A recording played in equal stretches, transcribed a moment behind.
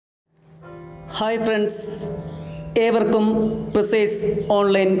Hi friends, ഏവർക്കും precise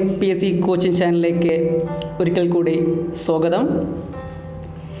online PSC coaching ചാനലിലേക്ക് ഒരിക്കൽ കൂടി സ്വാഗതം.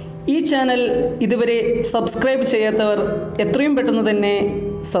 ഈ ചാനൽ ഇതുവരെ സബ്സ്ക്രൈബ് ചെയ്യാത്തവർ എത്രയും പെട്ടെന്ന് തന്നെ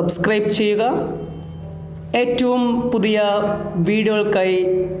സബ്സ്ക്രൈബ് ചെയ്യുക. ഏറ്റവും പുതിയ വീഡിയോകൾക്കായി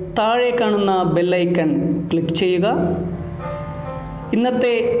താഴെ കാണുന്ന ബെല്ലൈക്കൺ ക്ലിക്ക് ചെയ്യുക.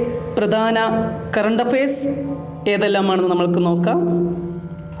 ഇന്നത്തെ പ്രധാന കറണ്ട് അഫയേഴ്സ് ഏതെല്ലാമാണെന്ന് നമ്മൾക്ക് നോക്കാം.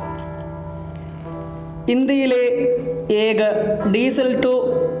 ഇന്ത്യയിലെ ഏക diesel to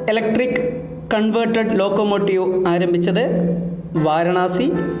electric converted locomotive ആരംഭിച്ചത് വാരണാസി.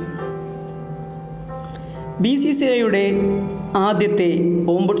 BCCIയുടെ ആദ്യത്തെ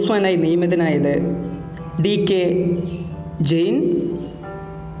ഓംബുഡ്സ്മാനായി നിയമിതനായത് DK ജെയിൻ.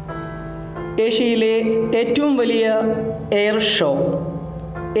 ഏഷ്യയിലെ ഏറ്റവും വലിയ എയർ ഷോ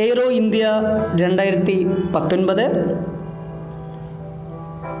എയ്റോ ഇന്ത്യ 2019.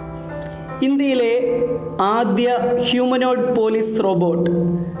 ഇന്ത്യയിലെ ആദ്യ ഹ്യൂമനോയിഡ് പോലീസ് റോബോട്ട്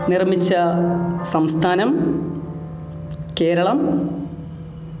നിർമ്മിച്ച സംസ്ഥാനം കേരളം.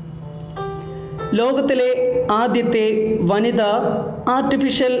 ലോകത്തിലെ ആദ്യത്തെ വനിതാ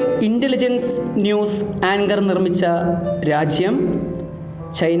ആർട്ടിഫിഷ്യൽ ഇൻ്റലിജൻസ് ന്യൂസ് ആങ്കർ നിർമ്മിച്ച രാജ്യം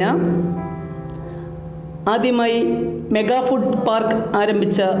ചൈന. ആദ്യമായി മെഗാ ഫുഡ് പാർക്ക്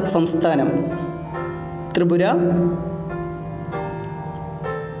ആരംഭിച്ച സംസ്ഥാനം ത്രിപുര.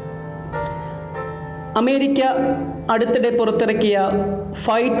 അമേരിക്ക അടുത്തിടെ പുറത്തിറക്കിയ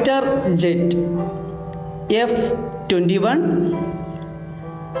ഫൈറ്റർ ജെറ്റ് F-21.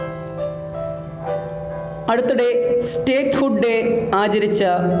 അടുത്തിടെ സ്റ്റേറ്റ്ഹുഡ് ഡേ ആചരിച്ച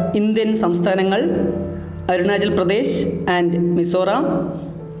ഇന്ത്യൻ സംസ്ഥാനങ്ങൾ അരുണാചൽ പ്രദേശ് ആൻഡ് മിസോറാം.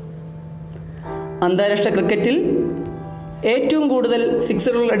 അന്താരാഷ്ട്ര ക്രിക്കറ്റിൽ ഏറ്റവും കൂടുതൽ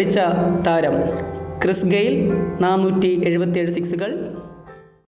സിക്സറുകൾ അടിച്ച താരം ക്രിസ് ഗെയിൽ, 477 സിക്സുകൾ.